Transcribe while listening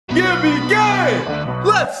Gibby gang!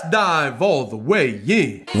 Let's dive all the way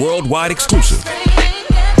in. Worldwide exclusive.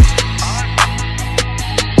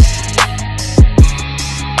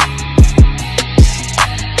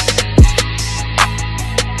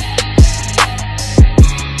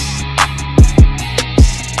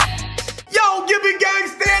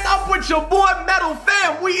 Your boy Metal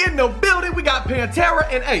Fam, we in the building. We got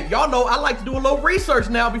Pantera, and hey, y'all know I like to do a little research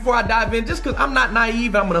now before I dive in, just because I'm not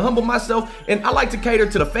naive and I'm gonna humble myself, and I like to cater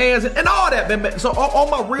to the fans and all that, man. So all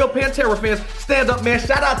my real Pantera fans, stand up, man.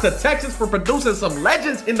 Shout out to Texas for producing some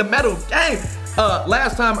legends in the metal game.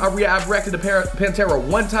 Last time I've reacted to Pantera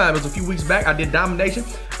one time, it was a few weeks back. I did Domination.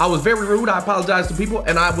 I was very rude. I apologized to people,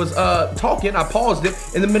 and I was talking. I paused it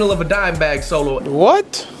in the middle of a dime bag solo.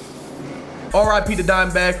 What? R.I.P. to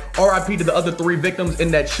Dimebag, R.I.P. to the other 3 victims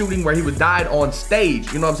in that shooting where he was died on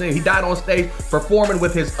stage. You know what I'm saying? He died on stage performing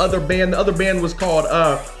with his other band. The other band was called,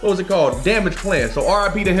 what was it called? Damage Plan. So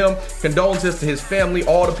R.I.P. to him, condolences to his family,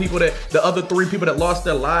 all the people that, the other 3 people that lost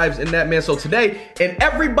their lives in that, man. So today, in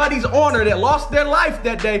everybody's honor that lost their life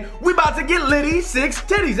that day, we about to get litty 6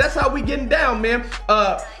 titties. That's how we getting down, man.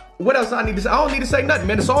 What else I need to say? I don't need to say nothing,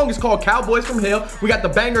 man. The song is called Cowboys from Hell. We got the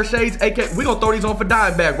banger shades, aka we gonna throw these on for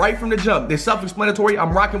Dimebag right from the jump. They're self-explanatory.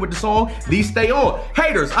 I'm rocking with the song. These stay on.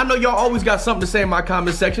 Haters, I know y'all always got something to say in my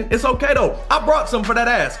comment section. It's okay though. I brought some for that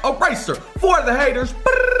ass. Eraser for the haters.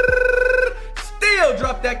 Still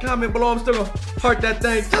drop that comment below. I'm still gonna heart that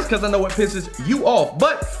thing just because I know it pisses you off.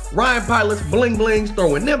 But Ryan Pilots, bling blings,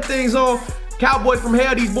 throwing them things on. Cowboys from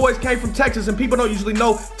Hell, these boys came from Texas, and people don't usually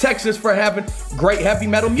know Texas for having great heavy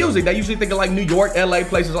metal music. They usually think of like New York, LA,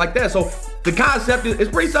 places like that. So the concept is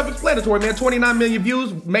pretty self-explanatory, man. 29 million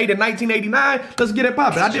views, made in 1989. Let's get it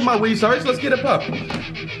popping. I did my research. Let's get it popping.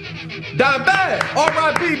 Dimebag,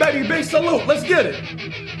 R.I.P. baby, big salute. Let's get it.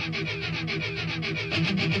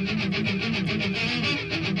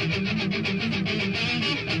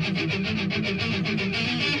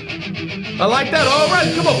 I like that. All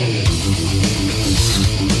right, come on.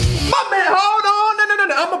 My man, hold on.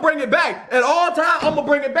 No. I'm gonna bring it back. At all times, I'm gonna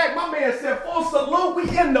bring it back. My man said, full salute. We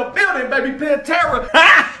in the building, baby. Pantera.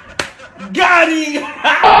 Got him.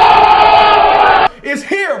 It's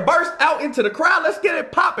here. Burst out into the crowd. Let's get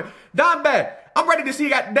it popping. Dimebag, I'm ready to see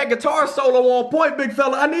that guitar solo on point, big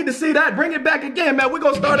fella. I need to see that. Bring it back again, man. We're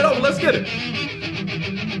gonna start it over. Let's get it.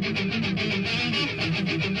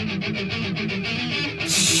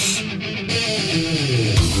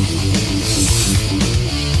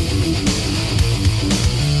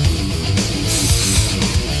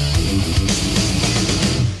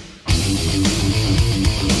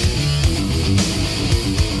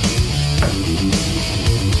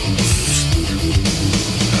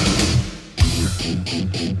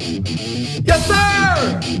 Yes,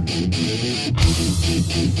 sir!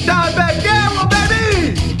 Dimebag Gamma,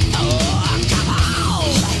 baby! Oh, come on!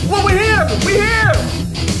 Well, we here! We here!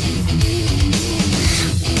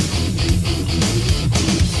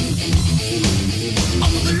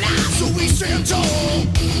 Over the line, so we stand tall.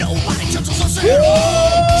 Nobody touches us at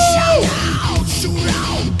all. Shout out, shoot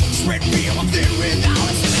out, spread beer up there without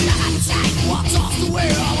us. Take what's off the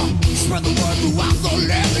wheel. Spread the word throughout the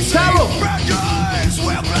land. They say bad guys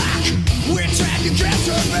wear black. We're trying to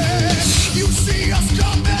capture me. You see us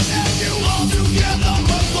coming and you all together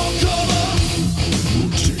run for cover.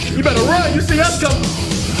 You better run, you see us coming.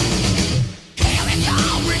 Hell and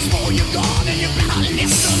now, reach for your gun and you better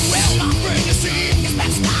listen well. I'm afraid to see it's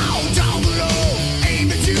best now, down below. Aim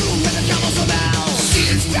at you and the cameras are now.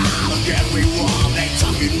 It's time again, we won. They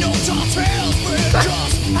talking no tall tales, but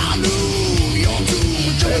just I knew you're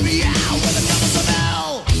doomed to be out when the cameras are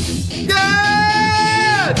now.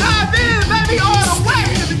 Yeah! Dive in, baby, all the way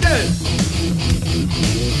to the game.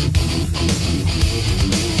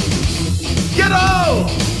 Get on!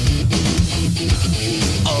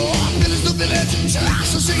 Oh, this is the village, shall I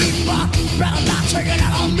succeed, but better not take it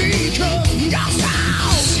out on me, cause your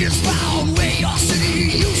sound is found where your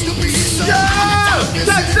city used to be. So yeah!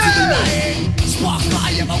 Texas! Spark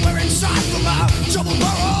fly everywhere inside from a double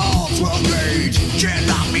barrel 12 gauge. Can't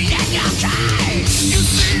knock me in your cage. You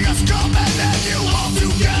see us coming and you all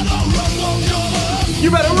together run for cover. You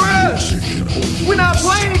better run! We're not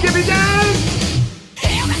playing it, Gibby gang!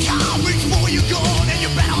 Here they come, reach for your gun and you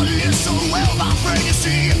better listen well. I'm afraid to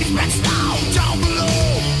see it's best now, down below.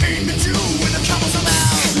 Aim at you when the cameras are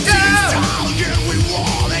out. Yeah! Down again we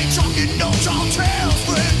won, ain't talking no tall tales,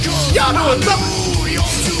 friend. Y'all doing something!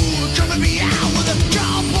 You're too coming me out with a gun.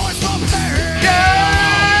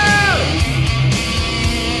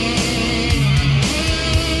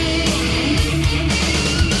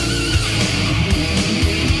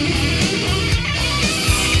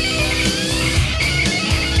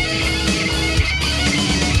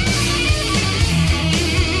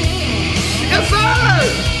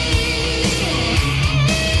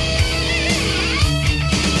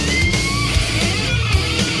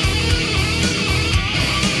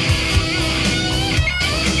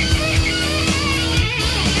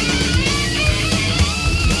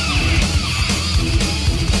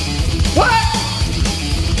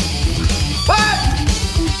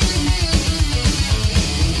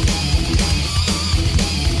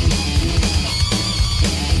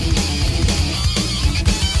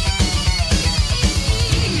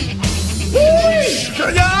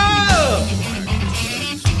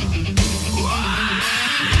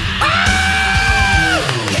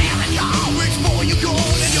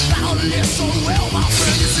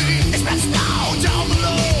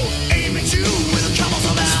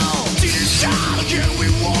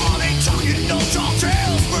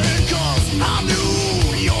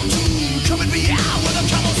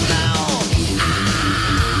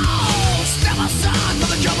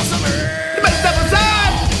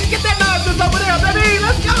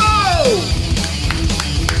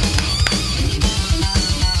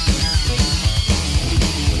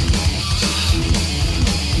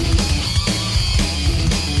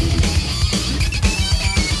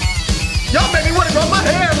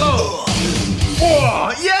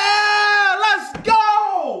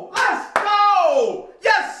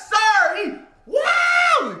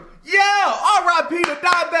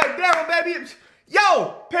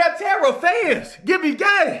 hands. Give me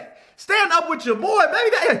game. Stand up with your boy,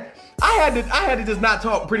 baby. I had to just not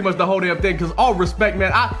talk pretty much the whole damn thing, because all respect,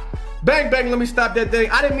 man. Bang, let me stop that thing.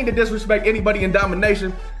 I didn't mean to disrespect anybody in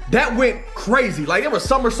domination. That went crazy. Like, there was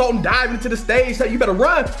somersaulting, diving into the stage. Say, you better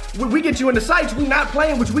run. We get you in the sights. We not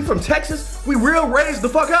playing with you. We from Texas. We real raised the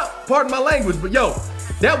fuck up. Pardon my language, but yo,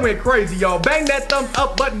 that went crazy, y'all. Bang that thumbs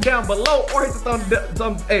up button down below, or hit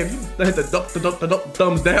the hey, if you hit the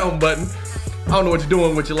thumbs down button, I don't know what you're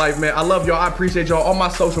doing with your life, man. I love y'all. I appreciate y'all. All my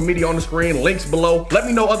social media on the screen, links below. Let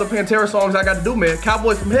me know other Pantera songs I got to do, man.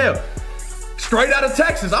 Cowboys from hell. Straight out of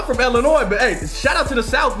Texas. I'm from Illinois, but hey, shout out to the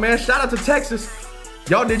South, man. Shout out to Texas.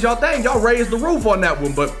 Y'all did y'all thing. Y'all raised the roof on that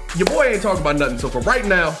one, but your boy ain't talking about nothing. So for right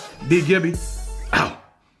now, D Gibby, out.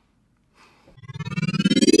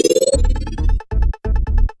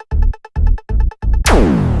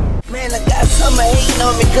 Man, I got summer hating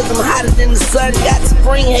on me cause I'm hotter than the sun. Got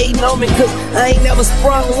spring hating on me cause I ain't never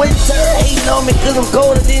sprung. Winter hating on me cause I'm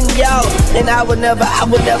colder than y'all. And I would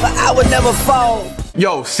never fall.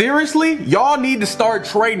 Yo, seriously? Y'all need to start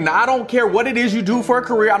trading. I don't care what it is you do for a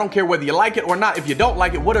career. I don't care whether you like it or not. If you don't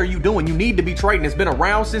like it, what are you doing? You need to be trading. It's been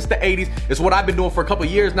around since the 80s. It's what I've been doing for a couple of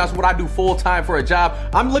years now. It's what I do full time for a job.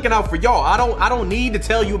 I'm looking out for y'all. I don't need to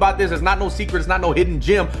tell you about this. It's not no secret. It's not no hidden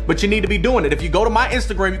gem, but you need to be doing it. If you go to my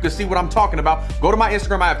Instagram, you can see what I'm talking about. Go to my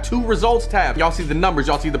Instagram. I have 2 results tabs. Y'all see the numbers.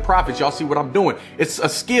 Y'all see the profits. Y'all see what I'm doing. It's a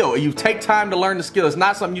skill. You take time to learn the skill. It's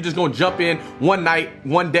not something you just gonna jump in one night,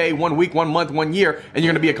 one day, 1 week, 1 month, 1 year, and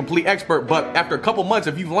you're gonna be a complete expert. But after a couple months,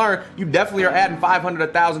 if you've learned, you definitely are adding 500,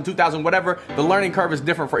 1,000, 2,000, whatever. The learning curve is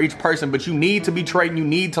different for each person, but you need to be trading. You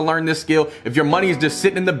need to learn this skill. If your money is just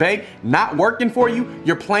sitting in the bank, not working for you,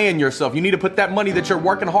 you're playing yourself. You need to put that money that you're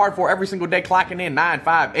working hard for every single day, clocking in 9,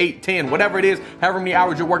 5, 8, 10, whatever it is, however many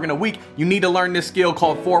hours you're working a week, you need to learn this skill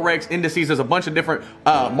called Forex, indices. There's a bunch of different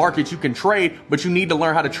markets you can trade, but you need to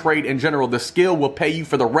learn how to trade in general. The skill will pay you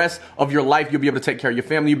for the rest of your life. You'll be able to take care of your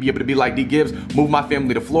family. You'll be able to be like D Gibbs, move my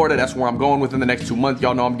family to Florida. That's where I'm going within the next 2 months.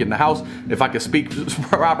 Y'all know I'm getting a house if I can speak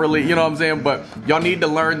properly, you know what I'm saying? But y'all need to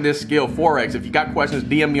learn this skill, Forex. If you got questions,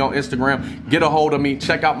 DM me on Instagram, get a hold of me,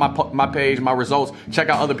 check out my page, my results, check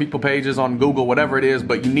out other people's pages on Google, whatever it is,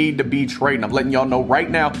 but you need to be trading. I'm letting y'all know right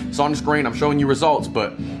now. It's on the screen. I'm showing you results,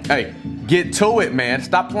 but hey, get to it, man.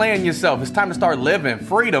 Stop playing yourself. It's time to start living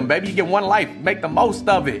freedom, baby. You get one life. Make the most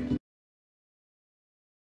of it.